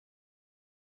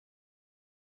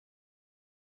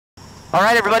All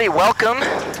right, everybody, welcome.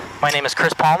 My name is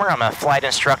Chris Palmer. I'm a flight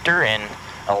instructor in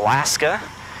Alaska,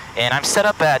 and I'm set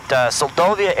up at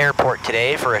Seldovia Airport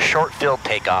today for a short field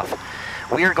takeoff.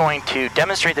 We are going to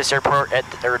demonstrate this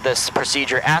this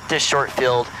procedure at this short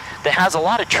field that has a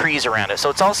lot of trees around it. So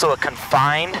it's also a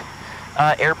confined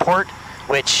airport,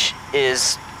 which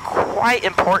is quite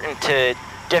important to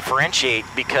differentiate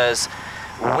because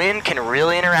wind can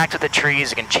really interact with the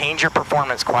trees. It can change your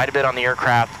performance quite a bit on the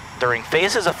aircraft during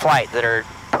phases of flight that are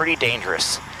pretty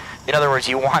dangerous. In other words,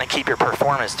 you want to keep your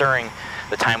performance during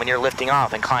the time when you're lifting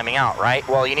off and climbing out, right?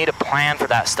 Well, you need to plan for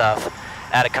that stuff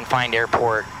at a confined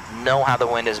airport, know how the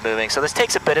wind is moving. So this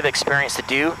takes a bit of experience to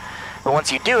do, but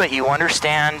once you do it, you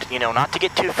understand, not to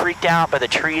get too freaked out by the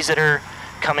trees that are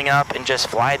coming up and just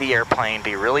fly the airplane,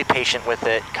 be really patient with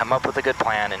it, come up with a good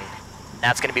plan, and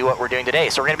that's gonna be what we're doing today.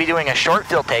 So we're gonna be doing a short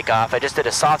field takeoff. I just did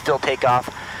a soft field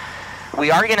takeoff. We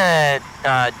are gonna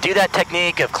do that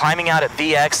technique of climbing out at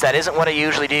VX. That isn't what I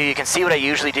usually do. You can see what I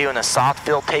usually do in the soft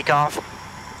field takeoff.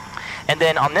 And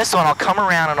then on this one, I'll come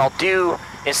around and I'll do,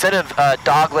 instead of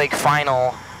dogleg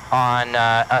final on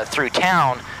through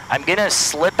town, I'm gonna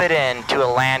slip it in to a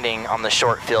landing on the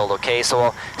short field, okay? So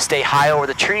I'll stay high over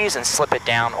the trees and slip it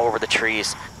down over the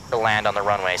trees to land on the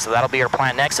runway. So that'll be our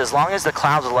plan next. As long as the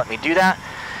clouds will let me do that,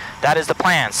 that is the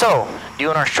plan. So,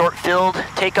 doing our short field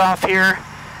takeoff here,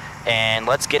 and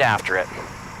let's get after it.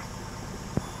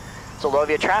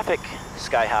 Seldovia traffic,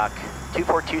 Skyhawk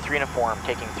 2423 in a form,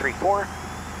 taking 34,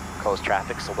 closed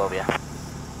traffic, Seldovia.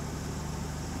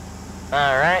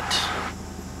 All right,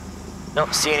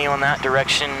 don't see anyone that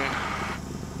direction.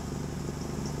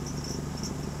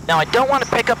 Now I don't want to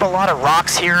pick up a lot of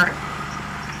rocks here,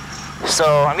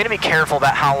 so I'm gonna be careful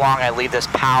about how long I leave this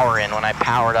power in when I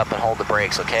power it up and hold the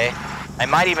brakes, okay? I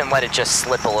might even let it just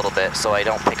slip a little bit so I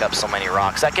don't pick up so many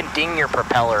rocks. That can ding your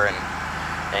propeller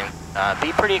and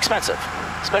be pretty expensive,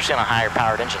 especially on a higher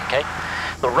powered engine, okay?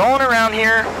 So rolling around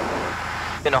here,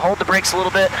 gonna hold the brakes a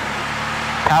little bit,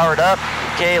 power it up,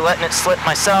 okay, letting it slip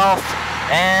myself,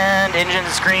 and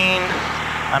engine's green,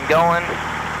 I'm going.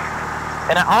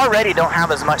 And I already don't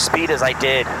have as much speed as I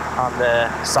did on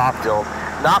the soft field.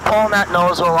 Not pulling that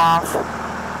nose wheel off,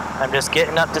 I'm just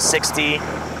getting up to 60.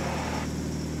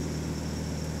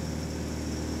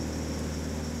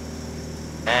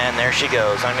 And there she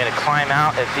goes. I'm going to climb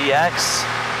out at VX.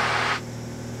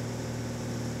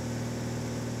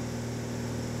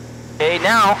 Okay,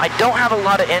 now I don't have a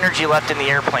lot of energy left in the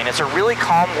airplane. It's a really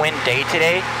calm wind day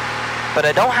today, but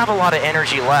I don't have a lot of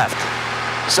energy left.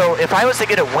 So if I was to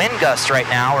get a wind gust right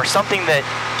now or something that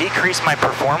decreased my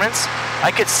performance,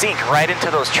 I could sink right into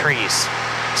those trees.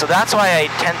 So that's why I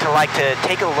tend to like to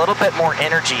take a little bit more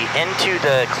energy into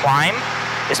the climb,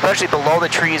 especially below the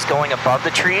trees, going above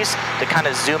the trees to kind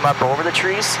of zoom up over the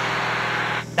trees.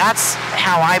 That's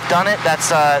how I've done it. That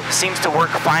seems to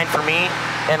work fine for me,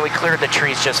 and we cleared the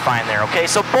trees just fine there, okay?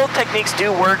 So both techniques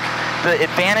do work. The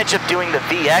advantage of doing the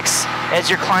VX as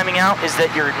you're climbing out is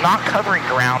that you're not covering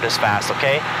ground as fast,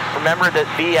 okay? Remember that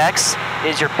VX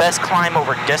is your best climb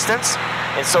over distance,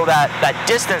 and so that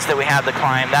distance that we have to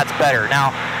climb, that's better.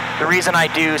 Now, the reason I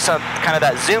do some kind of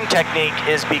that zoom technique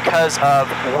is because of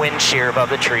wind shear above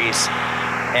the trees,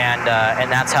 and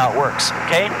that's how it works,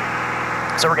 okay?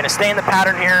 So we're gonna stay in the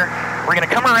pattern here. We're gonna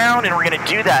come around and we're gonna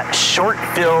do that short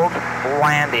field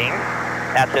landing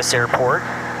at this airport,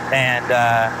 and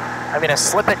I'm gonna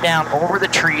slip it down over the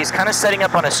trees, kind of setting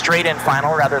up on a straight in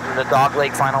final rather than the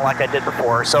dogleg final like I did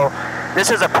before. So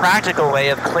this is a practical way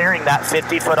of clearing that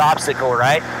 50-foot obstacle,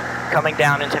 right? Coming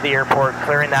down into the airport,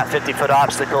 clearing that 50-foot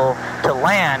obstacle to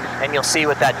land, and you'll see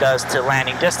what that does to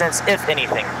landing distance, if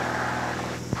anything.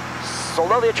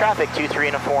 Seldovia traffic 23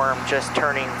 in a form, just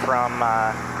turning from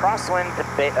crosswind to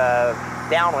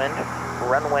downwind,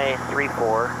 runway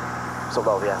 34,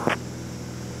 Seldovia.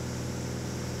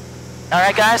 All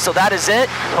right, guys, so that is it.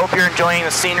 Hope you're enjoying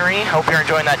the scenery. Hope you're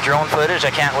enjoying that drone footage.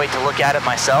 I can't wait to look at it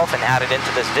myself and add it into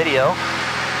this video.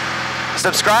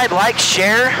 Subscribe, like,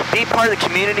 share, be part of the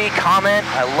community, comment.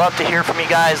 I love to hear from you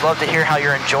guys, love to hear how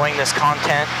you're enjoying this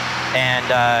content,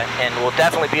 and we'll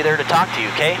definitely be there to talk to you,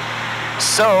 okay?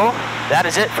 So, that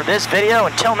is it for this video.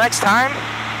 Until next time,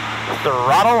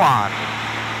 throttle on.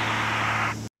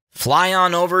 Fly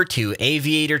on over to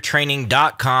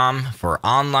aviatortraining.com for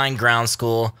online ground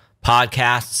school,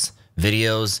 podcasts,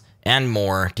 videos, and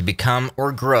more to become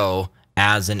or grow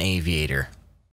as an aviator.